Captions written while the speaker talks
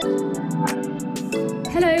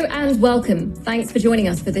Hello and welcome. Thanks for joining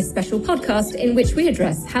us for this special podcast in which we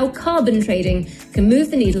address how carbon trading can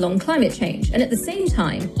move the needle on climate change and at the same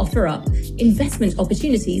time offer up investment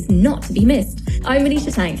opportunities not to be missed. I'm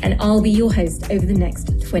Manisha Tank and I'll be your host over the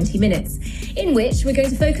next 20 minutes, in which we're going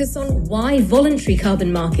to focus on why voluntary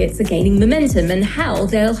carbon markets are gaining momentum and how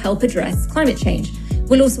they'll help address climate change.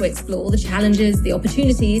 We'll also explore the challenges, the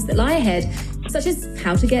opportunities that lie ahead, such as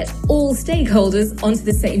how to get all stakeholders onto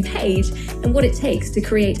the same page and what it takes to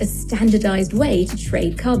create a standardized way to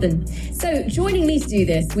trade carbon. So joining me to do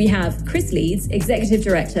this, we have Chris Leeds, Executive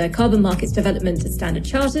Director, Carbon Markets Development at Standard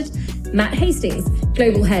Chartered, Matt Hastings,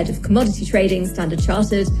 Global Head of Commodity Trading, Standard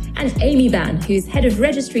Chartered, and Amy Ban, who's Head of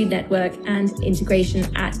Registry Network and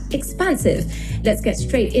Integration at Expansive. Let's get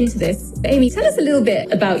straight into this. Amy, tell us a little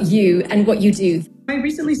bit about you and what you do. I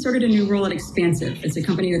recently started a new role at Expansive. It's a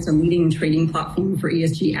company that's a leading trading platform for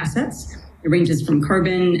ESG assets. It ranges from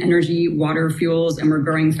carbon, energy, water, fuels, and we're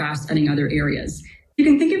growing fast adding other areas. You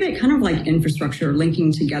can think of it kind of like infrastructure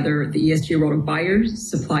linking together the ESG world of buyers,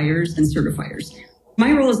 suppliers, and certifiers.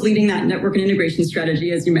 My role is leading that network and integration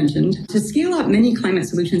strategy, as you mentioned. To scale up many climate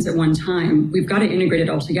solutions at one time, we've got to integrate it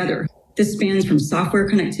all together. This spans from software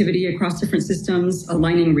connectivity across different systems,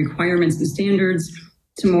 aligning requirements and standards,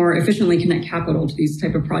 to more efficiently connect capital to these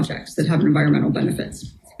type of projects that have environmental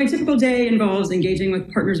benefits. My typical day involves engaging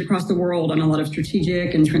with partners across the world on a lot of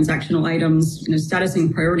strategic and transactional items,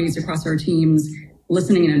 statusing priorities across our teams,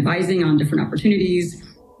 listening and advising on different opportunities,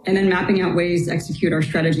 and then mapping out ways to execute our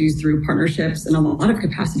strategies through partnerships and a lot of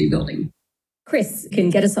capacity building. Chris can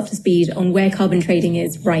get us up to speed on where carbon trading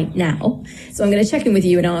is right now. So I'm going to check in with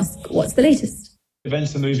you and ask, what's the latest?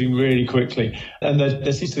 Events are moving really quickly, and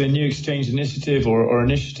there seems to be a new exchange initiative or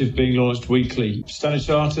initiative being launched weekly. Standard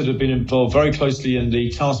Chartered have been involved very closely in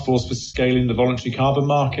the task force for scaling the voluntary carbon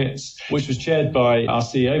markets, which was chaired by our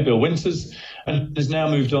CEO, Bill Winters, and has now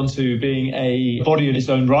moved on to being a body in its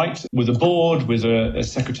own right, with a board, with a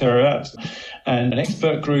secretariat and an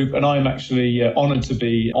expert group. And I'm actually honoured to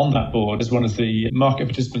be on that board as one of the market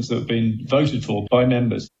participants that have been voted for by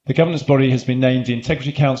members. The governance body has been named the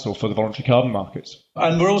Integrity Council for the voluntary carbon markets.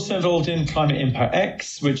 And we're also involved in Climate Impact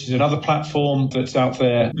X, which is another platform that's out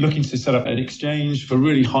there looking to set up an exchange for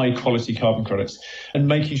really high quality carbon credits and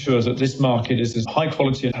making sure that this market is as high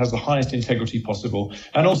quality and has the highest integrity possible.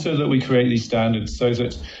 And also that we create these standards so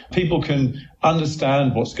that people can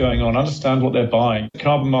understand what's going on, understand what they're buying. The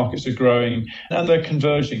carbon markets are growing and they're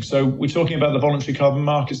converging. So we're talking about the voluntary carbon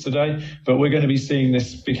markets today, but we're going to be seeing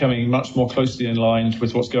this becoming much more closely aligned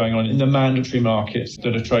with what's going on in the mandatory markets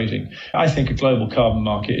that are trading. I think a global carbon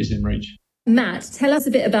market is in reach. Matt, tell us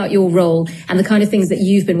a bit about your role and the kind of things that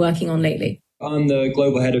you've been working on lately. I'm the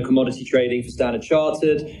Global Head of Commodity Trading for Standard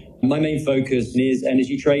Chartered. My main focus is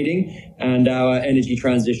energy trading, and our energy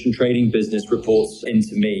transition trading business reports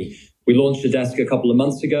into me. We launched a desk a couple of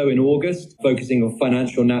months ago in August, focusing on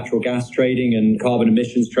financial natural gas trading and carbon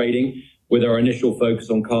emissions trading, with our initial focus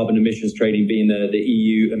on carbon emissions trading being the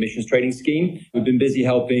EU emissions trading scheme. We've been busy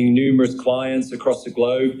helping numerous clients across the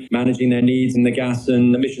globe, managing their needs in the gas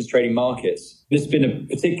and emissions trading markets. This has been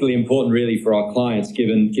particularly important really for our clients,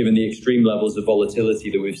 given the extreme levels of volatility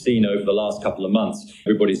that we've seen over the last couple of months.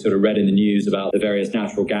 Everybody's sort of read in the news about the various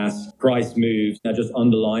natural gas price moves. That just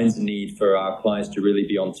underlines the need for our clients to really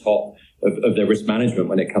be on top of their risk management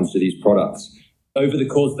when it comes to these products. Over the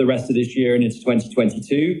course of the rest of this year and into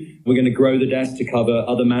 2022, we're going to grow the desk to cover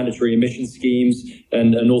other mandatory emission schemes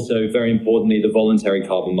and also, very importantly, the voluntary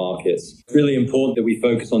carbon markets. It's really important that we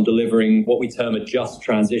focus on delivering what we term a just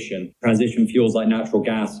transition. Transition fuels like natural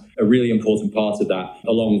gas are a really important part of that,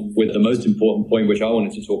 along with the most important point, which I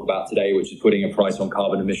wanted to talk about today, which is putting a price on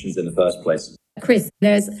carbon emissions in the first place. Chris,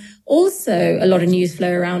 there's also a lot of news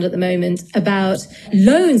flow around at the moment about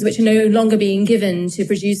loans which are no longer being given to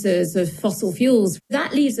producers of fossil fuels.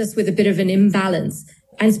 That leaves us with a bit of an imbalance.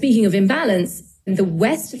 And speaking of imbalance, in the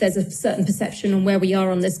West, there's a certain perception on where we are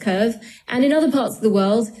on this curve. And in other parts of the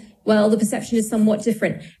world, well, the perception is somewhat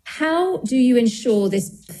different. How do you ensure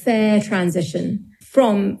this fair transition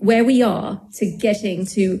from where we are to getting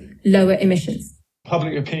to lower emissions?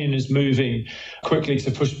 Public opinion is moving quickly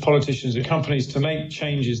to push politicians and companies to make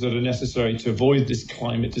changes that are necessary to avoid this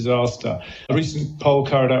climate disaster. A recent poll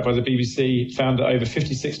carried out by the BBC found that over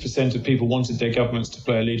 56% of people wanted their governments to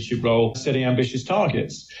play a leadership role, setting ambitious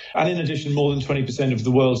targets. And in addition, more than 20% of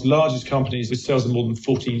the world's largest companies with sales of more than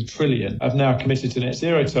 14 trillion have now committed to net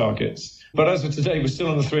zero targets. But as of today, we're still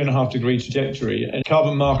on a 3.5 degree trajectory, and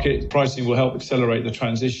carbon market pricing will help accelerate the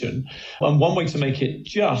transition. And one way to make it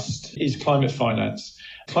just is climate finance.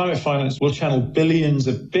 Climate finance will channel billions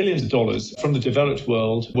of dollars from the developed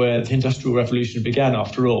world, where the Industrial Revolution began,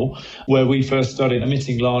 after all, where we first started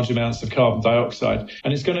emitting large amounts of carbon dioxide.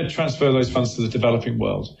 And it's going to transfer those funds to the developing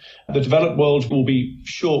world. The developed world will be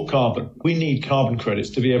short carbon. We need carbon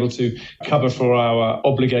credits to be able to cover for our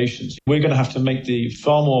obligations. We're going to have to make the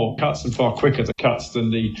far more cuts and far quicker the cuts than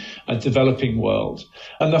the developing world.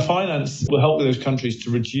 And the finance will help those countries to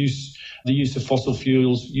reduce the use of fossil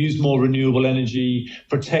fuels, use more renewable energy,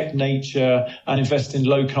 protect nature, and invest in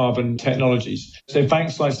low carbon technologies. So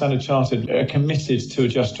banks like Standard Chartered are committed to a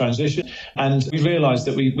just transition. And we realise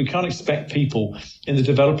that we can't expect people in the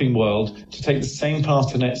developing world to take the same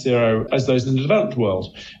path to net zero as those in the developed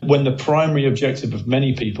world, when the primary objective of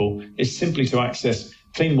many people is simply to access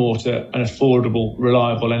clean water and affordable,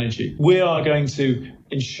 reliable energy. We are going to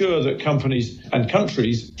ensure that companies and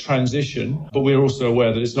countries transition, but we're also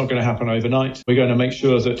aware that it's not going to happen overnight. We're going to make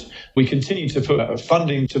sure that we continue to put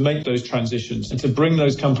funding to make those transitions and to bring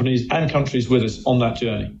those companies and countries with us on that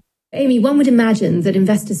journey. Amy, one would imagine that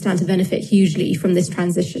investors stand to benefit hugely from this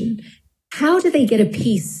transition. How do they get a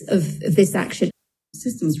piece of this action?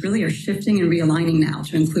 Systems really are shifting and realigning now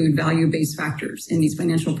to include value-based factors in these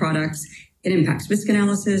financial products. It impacts risk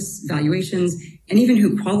analysis, valuations, and even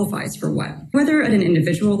who qualifies for what. Whether at an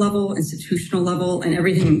individual level, institutional level, and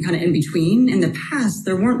everything kind of in between, in the past,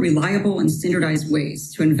 there weren't reliable and standardized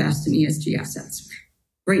ways to invest in ESG assets.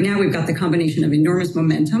 Right now, we've got the combination of enormous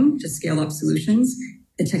momentum to scale up solutions,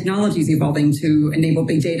 the technology is evolving to enable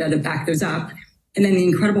big data to back those up, and then the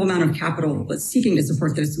incredible amount of capital that's seeking to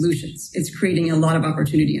support those solutions. It's creating a lot of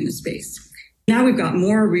opportunity in the space. Now we've got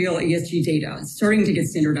more real ESG data. It's starting to get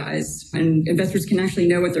standardized, and investors can actually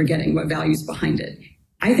know what they're getting, what value's behind it.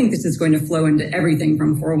 I think this is going to flow into everything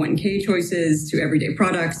from 401k choices to everyday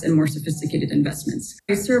products and more sophisticated investments.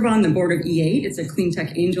 I serve on the board of E8. It's a clean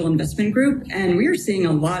tech angel investment group, and we are seeing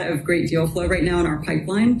a lot of great deal flow right now in our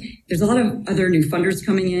pipeline. There's a lot of other new funders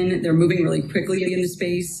coming in. They're moving really quickly in the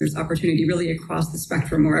space. There's opportunity really across the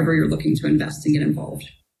spectrum wherever you're looking to invest and get involved.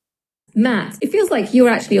 Matt, it feels like you're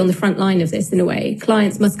actually on the front line of this in a way.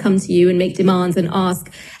 Clients must come to you and make demands and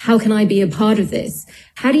ask, how can I be a part of this?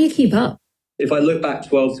 How do you keep up? If I look back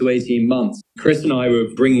 12 to 18 months, Chris and I were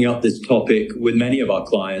bringing up this topic with many of our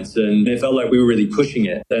clients, and it felt like we were really pushing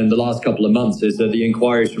it. And the last couple of months is that the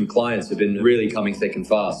inquiries from clients have been really coming thick and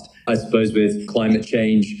fast. I suppose with climate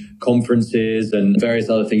change conferences and various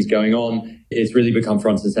other things going on, it's really become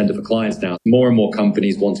front and center for clients now. More and more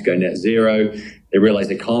companies want to go net zero. They realize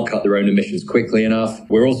they can't cut their own emissions quickly enough.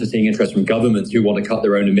 We're also seeing interest from governments who want to cut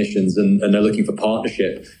their own emissions, and they're looking for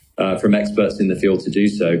partnership from experts in the field to do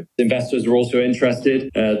so. Investors are also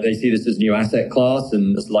interested. They see this as a new asset class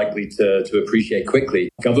and is likely to appreciate quickly.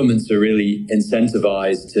 Governments are really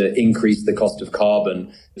incentivized to increase the cost of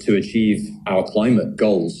carbon to achieve our climate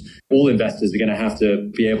goals. All investors are going to have to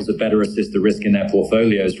be able to better assist the risk in their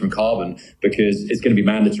portfolios from carbon, because it's going to be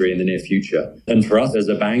mandatory in the near future. And for us as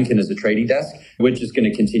a bank and as a trading desk, we're just going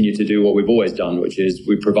to continue to do what we've always done, which is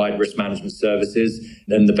we provide risk management services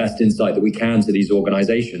and the best insight that we can to these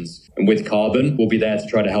organizations. And with carbon, we'll be there to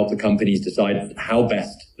try to help the companies decide how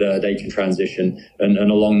best they can transition, and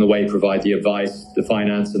along the way provide the advice, the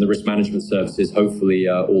finance and the risk management services, hopefully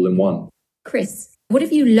all in one. Chris, what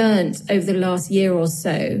have you learned over the last year or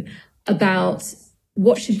so about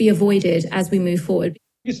what should be avoided as we move forward?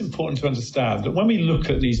 It's important to understand that when we look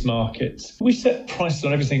at these markets, we set prices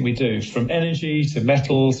on everything we do, from energy to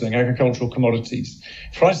metals and agricultural commodities.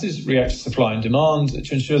 Prices react to supply and demand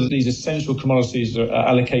to ensure that these essential commodities are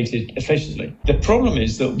allocated efficiently. The problem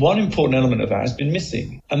is that one important element of that has been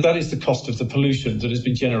missing, and that is the cost of the pollution that has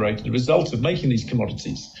been generated as a result of making these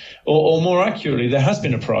commodities. Or more accurately, there has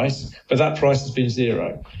been a price, but that price has been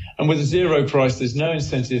zero. And with a zero price, there's no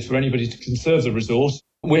incentive for anybody to conserve the resource.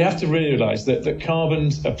 We have to realise that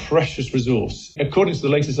carbon's a precious resource. According to the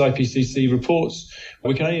latest IPCC reports,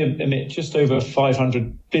 we can only emit just over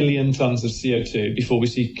 500 billion tonnes of CO2 before we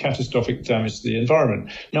see catastrophic damage to the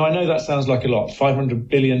environment. Now, I know that sounds like a lot. 500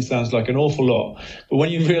 billion sounds like an awful lot. But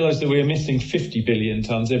when you realise that we're emitting 50 billion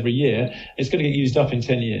tonnes every year, it's going to get used up in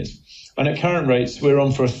 10 years. And at current rates, we're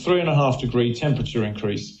on for a 3.5 degree temperature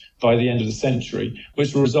increase by the end of the century,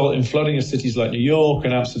 which will result in flooding of cities like New York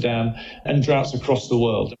and Amsterdam and droughts across the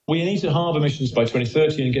world. We need to halve emissions by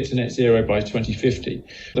 2030 and get to net zero by 2050.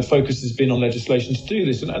 The focus has been on legislation to do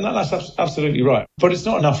this, and that's absolutely right. But it's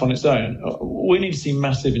not enough on its own. We need to see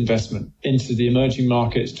massive investment into the emerging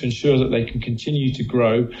markets to ensure that they can continue to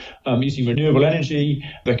grow using renewable energy,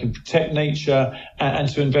 they can protect nature, and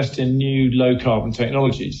to invest in new low-carbon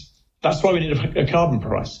technologies. That's why we need a carbon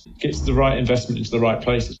price. It gets the right investment into the right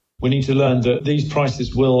places. We need to learn that these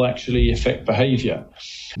prices will actually affect behavior.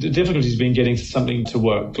 The difficulty has been getting something to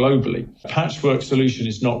work globally. A patchwork solution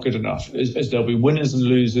is not good enough, as there'll be winners and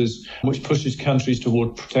losers, which pushes countries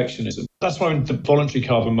toward protectionism. That's why the voluntary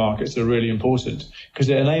carbon markets are really important, because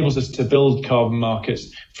it enables us to build carbon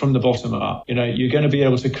markets from the bottom up. You're going to be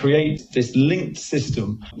able to create this linked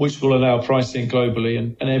system, which will allow pricing globally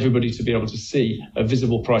and everybody to be able to see a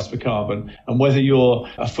visible price for carbon. And whether you're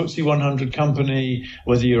a FTSE 100 company,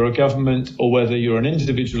 whether you're a government, or whether you're an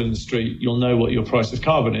individual in the street, you'll know what your price of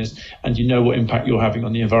carbon is, and you know what impact you're having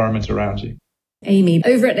on the environment around you. Amy,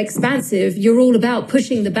 over at Expansive, you're all about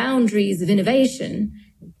pushing the boundaries of innovation.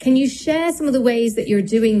 Can you share some of the ways that you're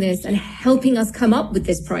doing this and helping us come up with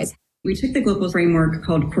this price? We took the global framework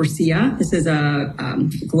called CORSIA. This is a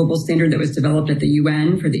global standard that was developed at the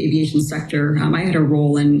UN for the aviation sector. I had a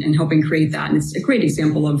role in helping create that. And it's a great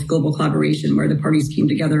example of global collaboration where the parties came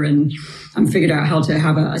together and figured out how to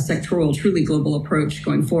have a sectoral, truly global approach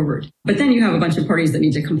going forward. But then you have a bunch of parties that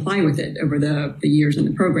need to comply with it over the years in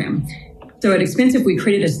the program. So at Expansive, we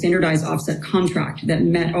created a standardized offset contract that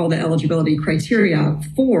met all the eligibility criteria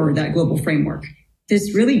for that global framework.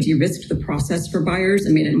 This really de-risked the process for buyers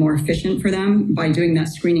and made it more efficient for them by doing that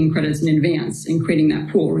screening credits in advance and creating that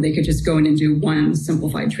pool where they could just go in and do one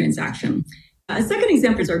simplified transaction. A second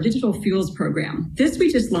example is our digital fuels program. This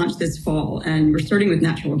we just launched this fall, and we're starting with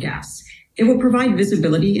natural gas. It will provide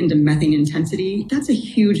visibility into methane intensity. That's a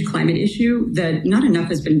huge climate issue that not enough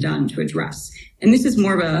has been done to address. And this is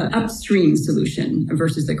more of an upstream solution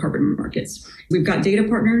versus the carbon markets. We've got data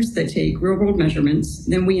partners that take real-world measurements.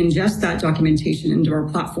 Then we ingest that documentation into our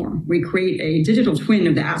platform. We create a digital twin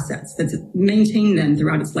of the assets that's maintained then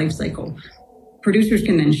throughout its life cycle. Producers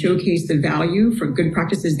can then showcase the value for good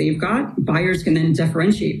practices they've got. Buyers can then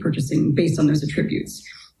differentiate purchasing based on those attributes.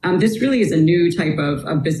 This really is a new type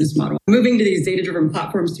of business model. Moving to these data-driven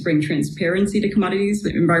platforms to bring transparency to commodities, the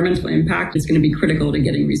environmental impact is going to be critical to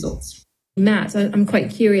getting results. Matt, I'm quite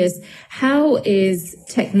curious. How is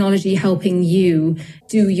technology helping you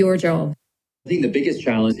do your job? I think the biggest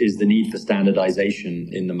challenge is the need for standardization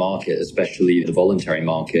in the market, especially the voluntary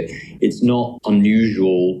market. It's not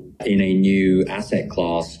unusual in a new asset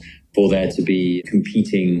class for there to be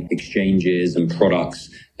competing exchanges and products,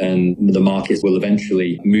 and the markets will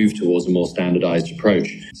eventually move towards a more standardized approach.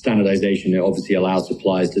 Standardization obviously allows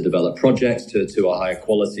suppliers to develop projects to a higher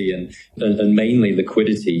quality and mainly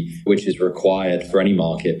liquidity, which is required for any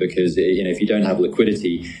market, because if you don't have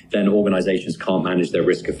liquidity, then organizations can't manage their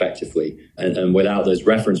risk effectively. And without those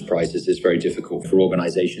reference prices, it's very difficult for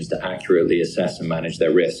organizations to accurately assess and manage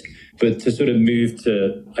their risk. But to sort of move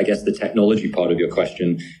to, I guess, the technology part of your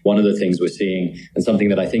question, one of the things we're seeing, and something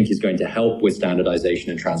that I think is going to help with standardization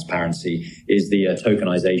and transparency, is the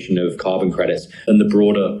tokenization of carbon credits and the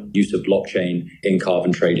broader use of blockchain in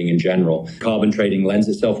carbon trading in general. Carbon trading lends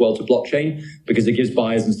itself well to blockchain because it gives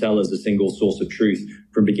buyers and sellers a single source of truth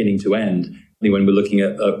from beginning to end. When we're looking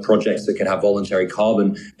at projects that can have voluntary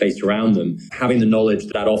carbon based around them, having the knowledge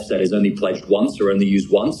that offset is only pledged once or only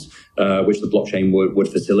used once, which the blockchain would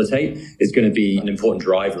facilitate, is going to be an important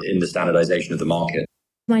driver in the standardization of the market.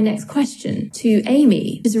 My next question to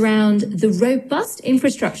Amy is around the robust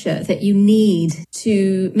infrastructure that you need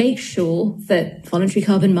to make sure that voluntary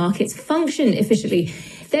carbon markets function efficiently.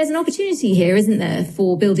 There's an opportunity here, isn't there,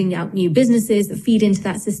 for building out new businesses that feed into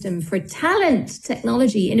that system, for talent,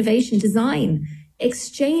 technology, innovation, design,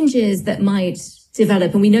 exchanges that might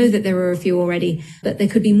develop. And we know that there are a few already, but there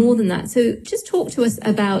could be more than that. So just talk to us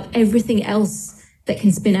about everything else that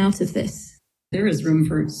can spin out of this. There is room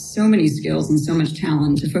for so many skills and so much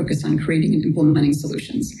talent to focus on creating and implementing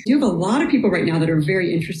solutions. You have a lot of people right now that are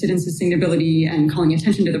very interested in sustainability and calling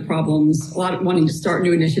attention to the problems, a lot wanting to start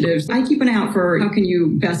new initiatives. I keep an eye out for how can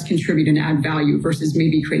you best contribute and add value versus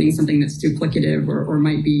maybe creating something that's duplicative or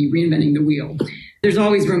might be reinventing the wheel. There's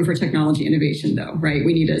always room for technology innovation, though, right?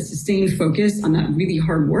 We need a sustained focus on that really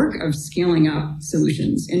hard work of scaling up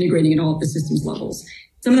solutions, integrating at all at the systems levels.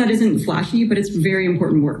 Some of that isn't flashy, but it's very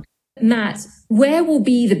important work. Matt, where will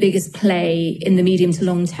be the biggest play in the medium to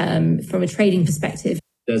long term from a trading perspective?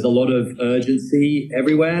 There's a lot of urgency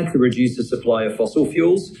everywhere to reduce the supply of fossil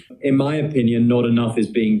fuels. In my opinion, not enough is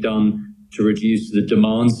being done to reduce the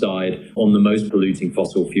demand side on the most polluting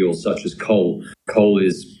fossil fuels, such as coal. Coal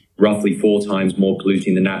is roughly 4 times more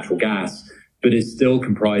polluting than natural gas, but it still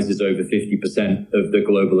comprises over 50% of the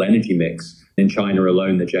global energy mix. In China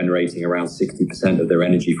alone, they're generating around 60% of their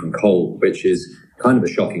energy from coal, which is kind of a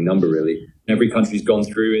shocking number, really. Every country's gone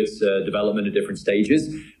through its development at different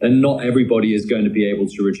stages, and not everybody is going to be able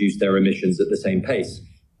to reduce their emissions at the same pace.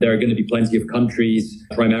 There are going to be plenty of countries,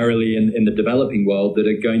 primarily in the developing world, that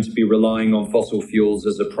are going to be relying on fossil fuels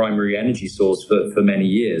as a primary energy source for many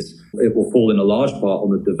years. It will fall in a large part on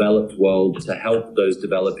the developed world to help those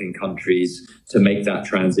developing countries to make that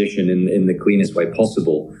transition in the cleanest way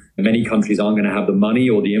possible. Many countries aren't going to have the money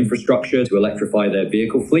or the infrastructure to electrify their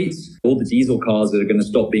vehicle fleets. All the diesel cars that are going to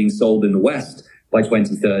stop being sold in the West by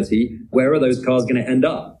 2030, where are those cars going to end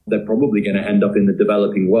up? They're probably going to end up in the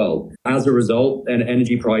developing world. As a result,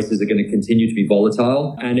 energy prices are going to continue to be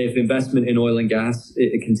volatile. And if investment in oil and gas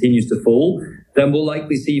it continues to fall, then we'll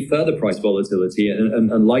likely see further price volatility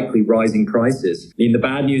and likely rising prices. I mean, the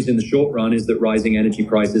bad news in the short run is that rising energy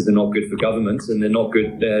prices are not good for governments and they're not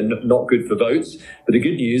good for votes. But the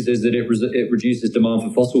good news is that it reduces demand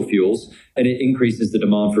for fossil fuels and it increases the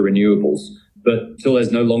demand for renewables. But until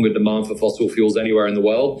there's no longer demand for fossil fuels anywhere in the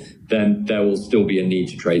world, then there will still be a need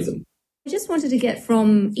to trade them. I just wanted to get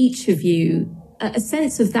from each of you a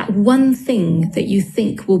sense of that one thing that you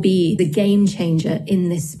think will be the game changer in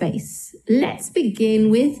this space. Let's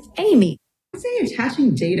begin with Amy. I'd say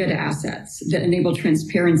attaching data to assets that enable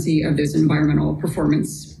transparency of those environmental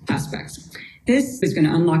performance aspects. This is going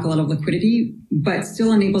to unlock a lot of liquidity, but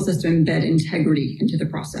still enables us to embed integrity into the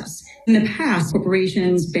process. In the past,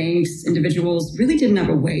 corporations, banks, individuals really didn't have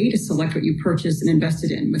a way to select what you purchased and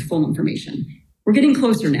invested in with full information. We're getting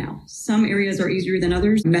closer now. Some areas are easier than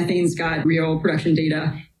others. Methane's got real production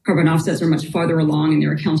data. Carbon offsets are much farther along in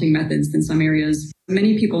their accounting methods than some areas.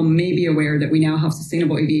 Many people may be aware that we now have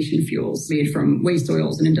sustainable aviation fuels made from waste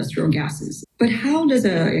oils and industrial gases. But how does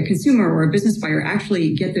a consumer or a business buyer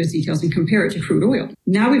actually get those details and compare it to crude oil?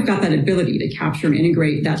 Now we've got that ability to capture and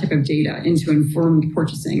integrate that type of data into informed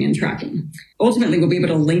purchasing and tracking. Ultimately, we'll be able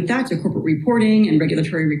to link that to corporate reporting and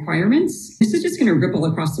regulatory requirements. This is just going to ripple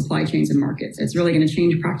across supply chains and markets. It's really going to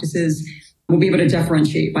change practices. We'll be able to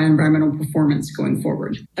differentiate by environmental performance going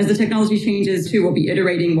forward. As the technology changes too, we'll be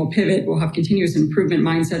iterating, we'll pivot, we'll have continuous improvement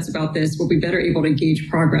mindsets about this. We'll be better able to gauge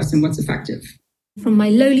progress and what's effective. From my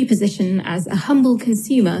lowly position as a humble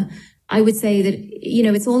consumer, I would say that,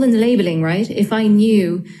 it's all in the labeling, right? If I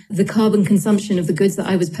knew the carbon consumption of the goods that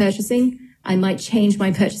I was purchasing, I might change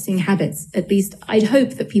my purchasing habits. At least I'd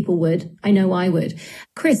hope that people would. I know I would.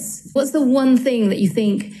 Chris, what's the one thing that you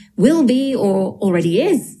think will be or already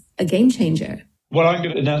is a game changer? Well, I'm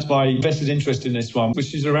going to announce my vested interest in this one,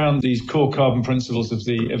 which is around these core carbon principles of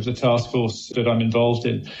the task force that I'm involved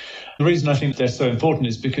in. The reason I think they're so important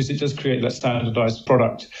is because it does create that standardized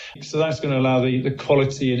product. So that's going to allow the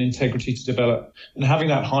quality and integrity to develop. And having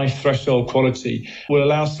that high threshold quality will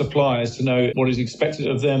allow suppliers to know what is expected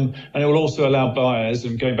of them. And it will also allow buyers,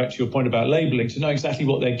 and going back to your point about labeling, to know exactly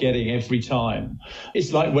what they're getting every time.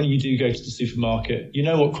 It's like when you do go to the supermarket, you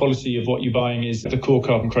know what quality of what you're buying is. The core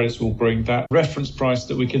carbon credits will bring that reference price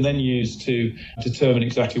that we can then use to determine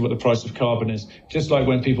exactly what the price of carbon is. Just like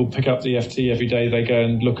when people pick up the FT every day, they go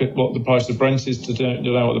and look at what the price of Brent is to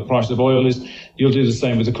know what the price of oil is. You'll do the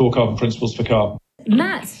same with the core carbon principles for carbon.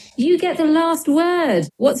 Matt, you get the last word.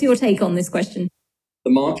 What's your take on this question?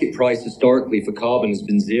 The market price historically for carbon has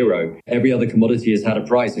been zero. Every other commodity has had a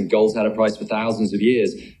price, and gold's had a price for thousands of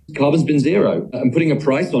years. Carbon's been zero, and putting a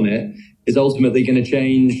price on it is ultimately going to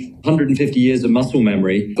change 150 years of muscle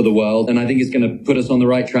memory for the world, and I think it's going to put us on the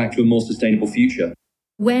right track to a more sustainable future.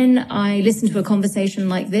 When I listen to a conversation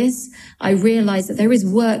like this, I realize that there is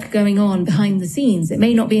work going on behind the scenes. It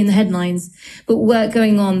may not be in the headlines, but work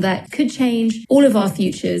going on that could change all of our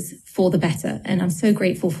futures for the better. And I'm so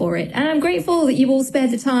grateful for it. And I'm grateful that you all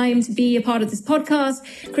spared the time to be a part of this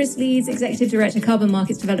podcast. Chris Leeds, Executive Director, Carbon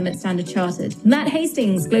Markets Development, Standard Chartered. Matt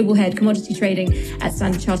Hastings, Global Head, Commodity Trading at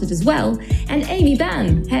Standard Chartered as well. And Amy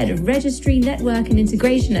Ban, Head of Registry, Network and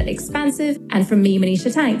Integration at Expansive. And from me,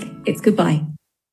 Manisha Tank, it's goodbye.